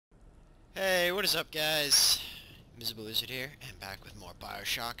What is up, guys? InvizibleLizard here, and back with more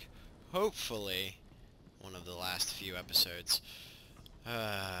Bioshock. Hopefully, one of the last few episodes.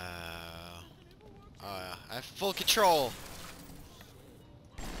 I have full control!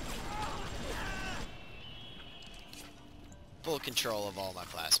 Full control of all my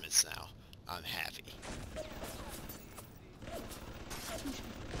plasmids now. I'm happy.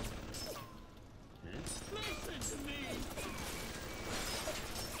 Listen to me!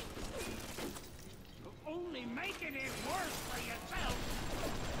 You're only making it worse for yourself!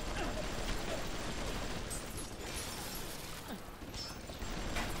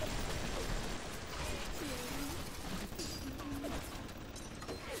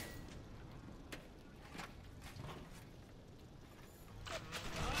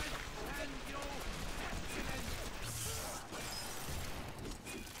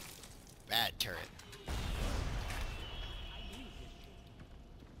 Bad turret.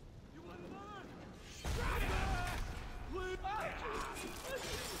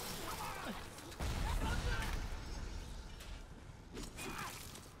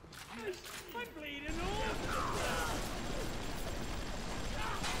 I'm bleeding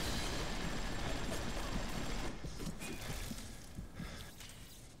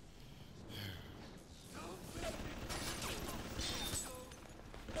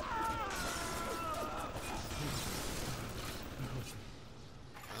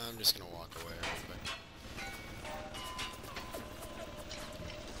I'm just gonna walk away real quick.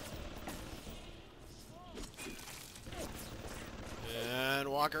 And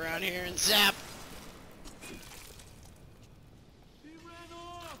walk around here and zap! He ran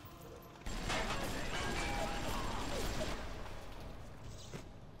off!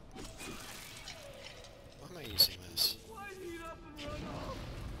 Why am I using this? Why did he up and run off?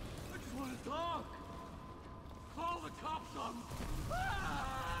 I just want to talk! Call the cops on him!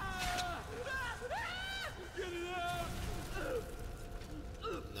 Get it out!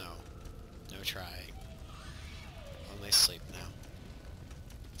 No. No trying. Only sleep now.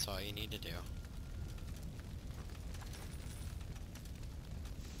 That's all you need to do.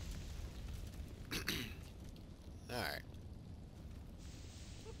 Alright.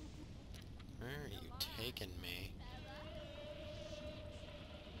 Where are you taking me?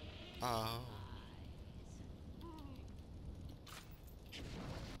 Oh.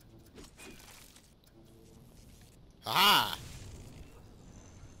 Aha!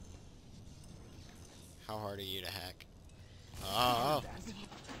 How hard are you to hack? Oh!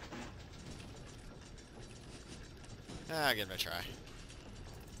 I'll give it a try.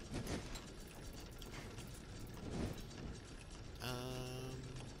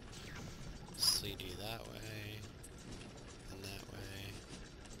 Let's lead you that way, and that way.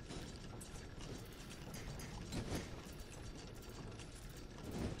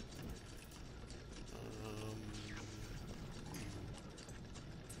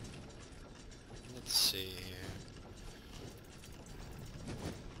 Let's see here.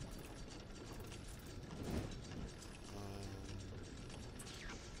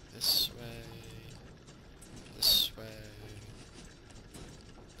 This way,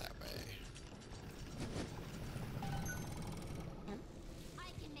 that way.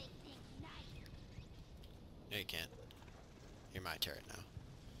 I can make things nicer. No, you can't. You're my turret now.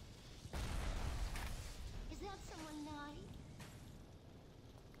 Is that someone nice?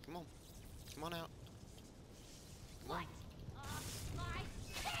 Come on. Come on out. Come on. My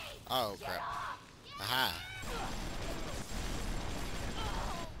face! Oh, crap. Aha.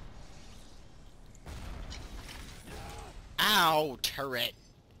 Ow, turret!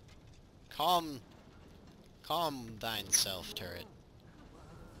 Calm thyself, turret.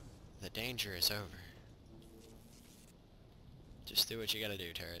 The danger is over. Just do what you gotta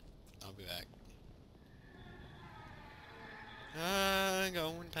do, turret. I'll be back.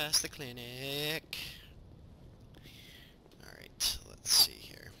 Going past the clinic. Alright, let's see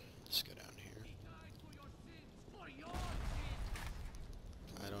here. Let's go down here.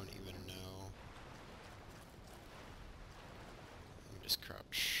 I don't even know. Let me just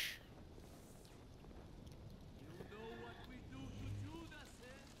crouch.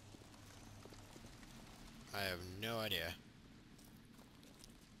 I have no idea.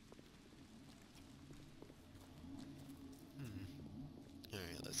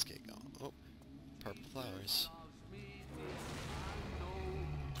 Alright, let's get going. Oh, purple flowers.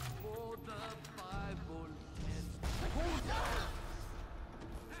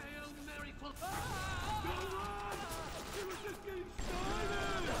 Hail Mary, Go run! He was just getting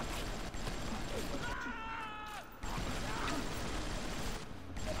started!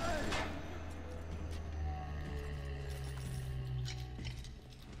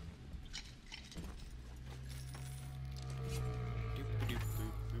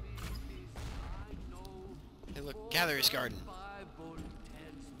 Look, Gatherer's Garden. Bible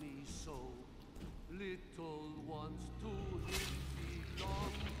tells me so. Little ones to him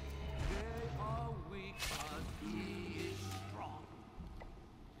belong. They are weak, but he is strong.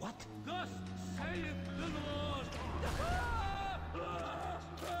 What? Thus saith the Lord.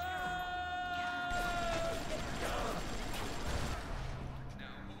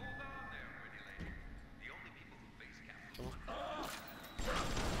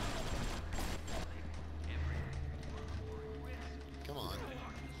 Come on. Come on.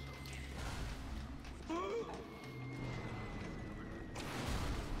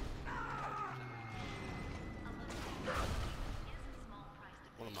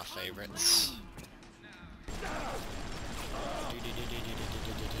 One of my favorites.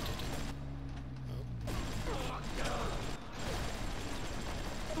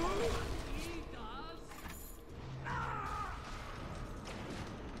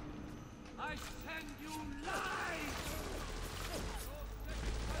 I send you lies!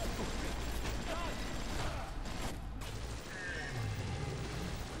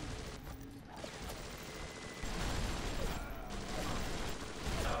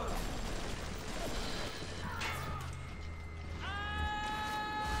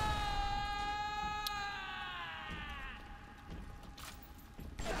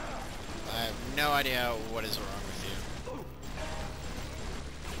 I have no idea what is wrong with you.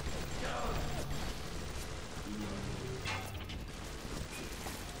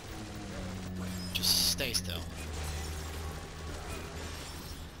 Just stay still.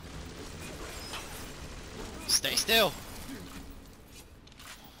 Stay still!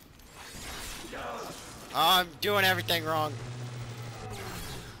 I'm doing everything wrong.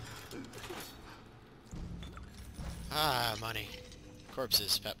 Ah, money.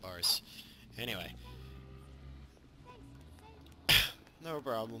 Corpses, pet bars. Anyway. No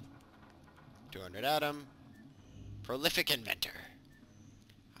problem. 200 atom. Prolific inventor.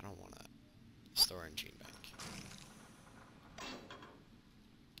 I don't want to store in gene bank.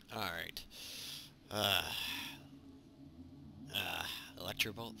 Alright.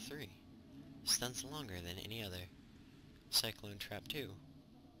 Electrobolt 3. Stuns longer than any other. Cyclone Trap 2.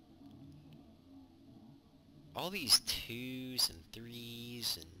 All these 2s and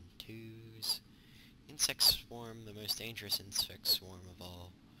 3s and 2s. Insect Swarm, the most dangerous insect swarm of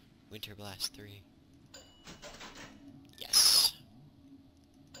all. Winter Blast 3. Yes.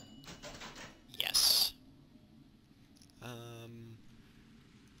 Yes.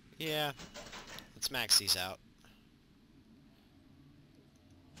 Yeah. Let's max these out.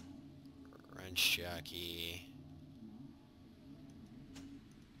 Wrench Jockey.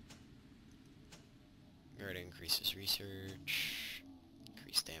 Guard increases research.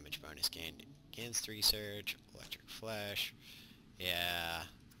 Increased damage bonus against research. Electric Flash. Yeah.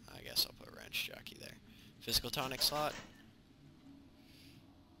 I guess I'll put Wrench Jockey there. Physical tonic slot.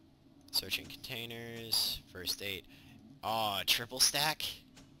 Searching containers. First aid. Oh, triple stack?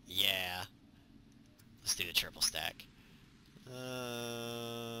 Yeah. Let's do the triple stack.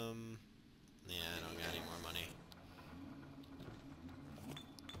 Yeah, I don't got any more money.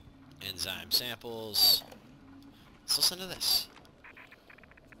 Enzyme samples. Let's listen to this.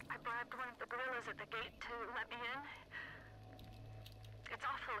 I bribed one of the gorillas at the gate to let me in. It's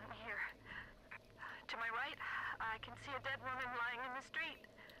awful in here. To my right, I can see a dead woman lying in the street.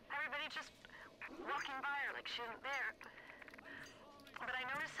 Everybody just walking by her like she isn't there. But I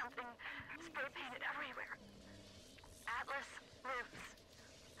noticed something spray painted everywhere. Atlas lives.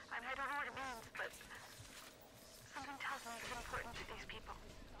 I mean, I don't know what it means, but something tells me it's important to these people.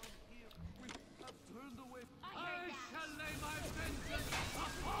 I've turned away. I I heard that. shall lay my vengeance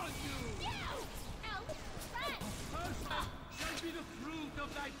upon you! No! Ow! Run! First shall be the fruit of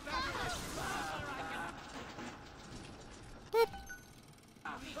thy family.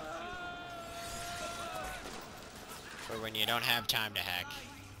 For when you don't have time to hack.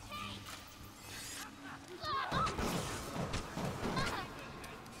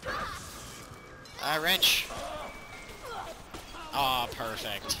 Wrench. Aw,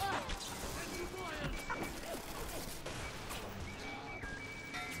 perfect.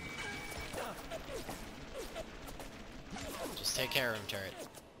 Just take care of him, turret.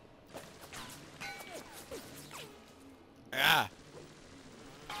 Ah!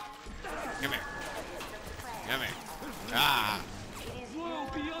 Come here. Come here. Ah! Woe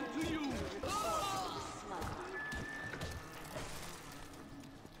be unto you!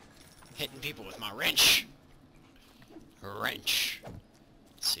 Hitting people with my wrench. Wrench.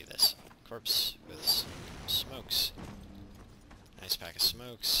 Let's see this. Corpse with smokes. Nice pack of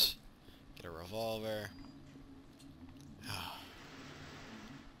smokes. Get a revolver. Oh.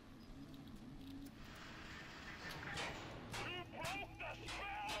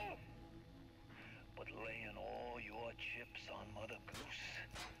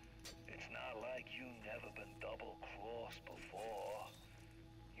 like you never been double-crossed before.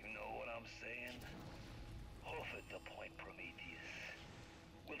 You know what I'm saying? Hoof at the point, Prometheus.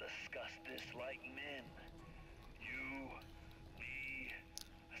 We'll discuss this like men. You, me,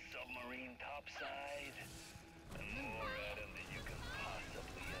 a submarine topside, and more at him than you can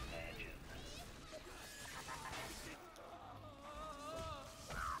possibly imagine.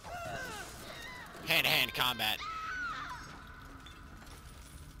 Hand-to-hand combat.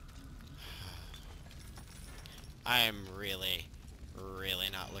 I am really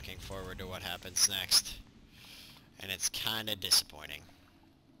not looking forward to what happens next. And it's kinda disappointing.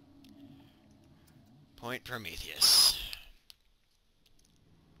 Point Prometheus.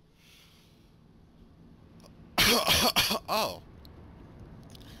 Oh.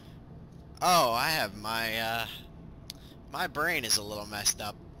 Oh, I have my, my brain is a little messed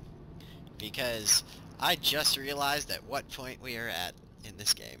up. Because I just realized at what point we are at in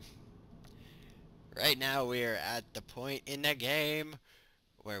this game. Right now we are at the point in the game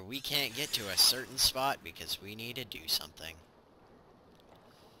where we can't get to a certain spot because we need to do something.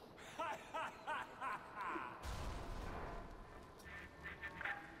 Alright.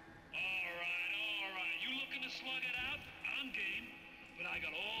 You looking to slug it out? I'm game. But I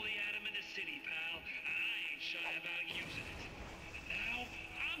got all the atom in the city, pal, and I ain't shy about using it. And now,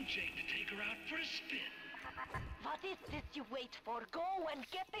 I'm Jake to take her out for a spin. What is this you wait for? Go and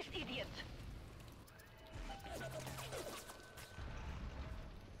get this idiot!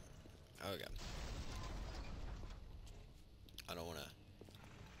 Oh god. I don't wanna...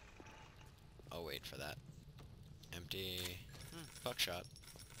 I'll wait for that. Empty... buckshot.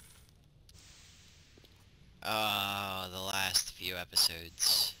 Oh, the last few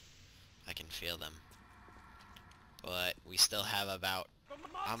episodes. I can feel them. But we still have about,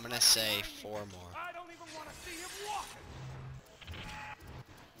 I'm gonna say, 4 more. I don't even want to see him walking.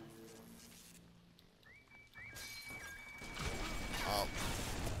 Oh.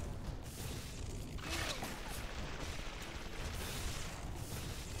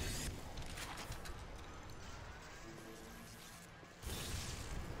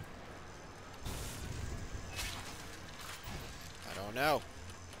 I don't know.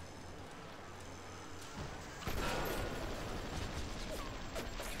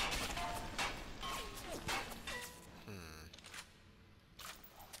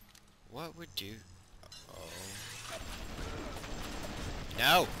 What would do... Oh.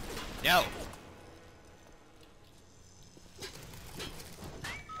 No! No!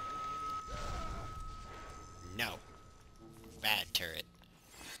 No. Bad turret.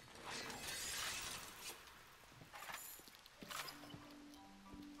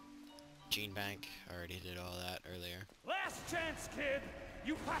 Gene Bank. Already did all that earlier. Last chance, kid.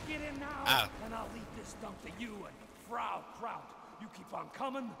 You pack it in now, Oh. and I'll leave this dump to you and Frau Kraut. You keep on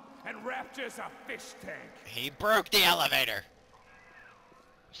coming, and Rapture's a fish tank. He broke the elevator!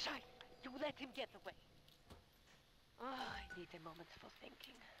 Shine, you let him get away. Oh, I need a moment for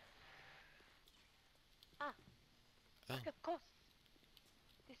thinking. Ah, Oh. of course.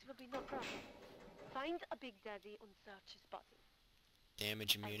 This will be no problem. Find a Big Daddy and search his body.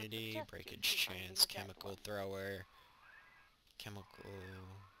 Damage would immunity, suggest breakage you finding chance, that chemical one. thrower, chemical...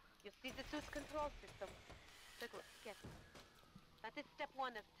 You see the tooth control system? So good, get it. That is step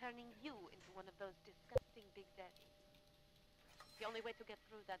 1 of turning you into one of those disgusting Big Daddies. The only way to get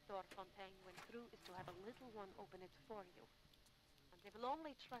through that door Fontaine went through is to have a little one open it for you. And they will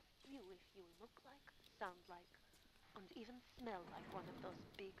only trust you if you look like, sound like, and even smell like one of those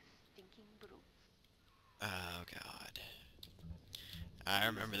big stinking brutes. Oh god. I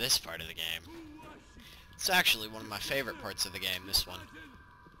remember this part of the game. It's actually one of my favorite parts of the game, this one.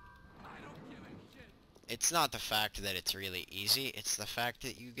 It's not the fact that it's really easy, it's the fact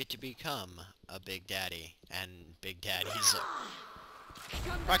that you get to become a Big Daddy, and Big Daddy's...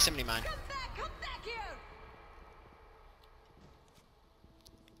 Proximity mine. Come back here!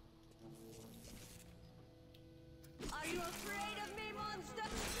 Are you afraid of me, monster?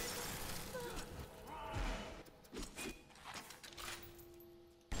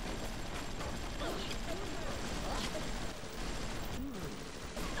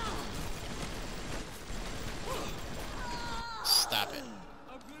 Stop it.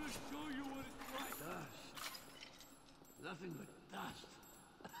 I'm gonna show you what it's like. Dust. Nothing but dust.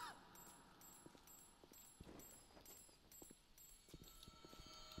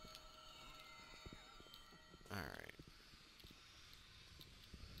 Alright.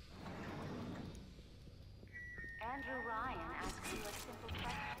 Andrew Ryan asks you a simple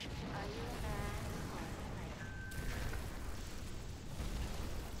question. Are you a man or a slave?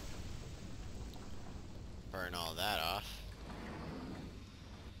 Burn all that off.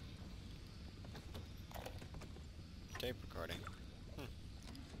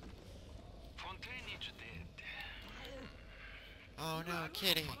 Oh,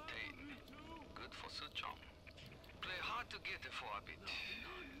 kitty. Fontaine. Good for Suchong. Play hard to get it for a bit.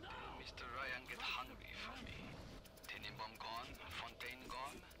 Mr. Ryan get hungry for me. Tenenbaum gone, Fontaine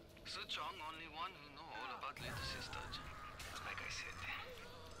gone. Suchong only one who know all about little sister. Like I said,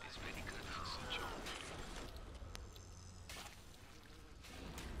 it's very good for Suchong.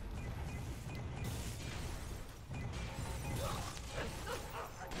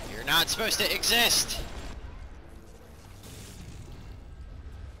 You're not supposed to exist!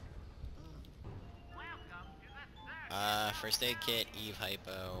 First aid kit, Eve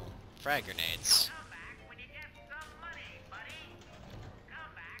hypo, frag grenades.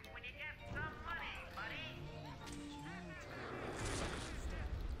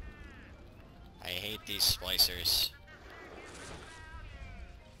 I hate these splicers.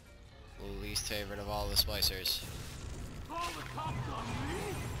 Least favorite of all the splicers. Call the cops on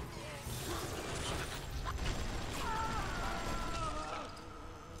me?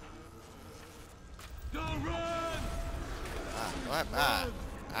 Don't run! What?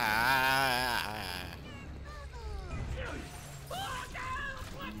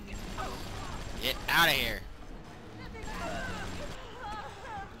 Get out of here.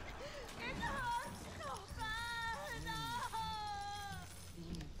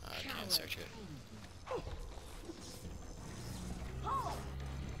 I can't search it.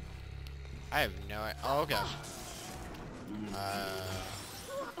 I have no idea. Oh, okay.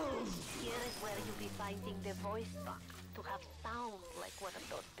 Here is where you'll be finding the voice box to have sound like one of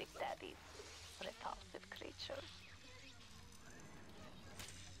those big daddies. Repulsive creatures.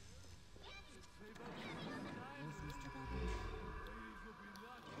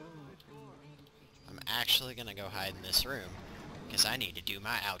 I'm actually gonna go hide in this room because I need to do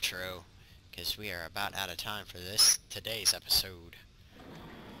my outro because we are about out of time for today's episode.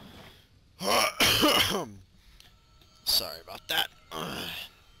 Sorry about that.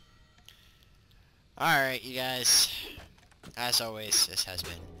 Alright, you guys. As always, this has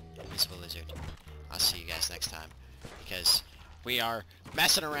been InvizibleLizard. I'll see you guys next time. Because we are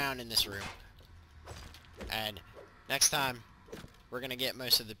messing around in this room. And next time, we're going to get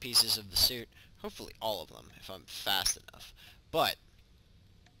most of the pieces of the suit. Hopefully all of them, if I'm fast enough. But,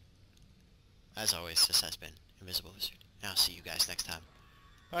 as always, this has been InvizibleLizard. And I'll see you guys next time.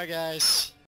 Bye, guys.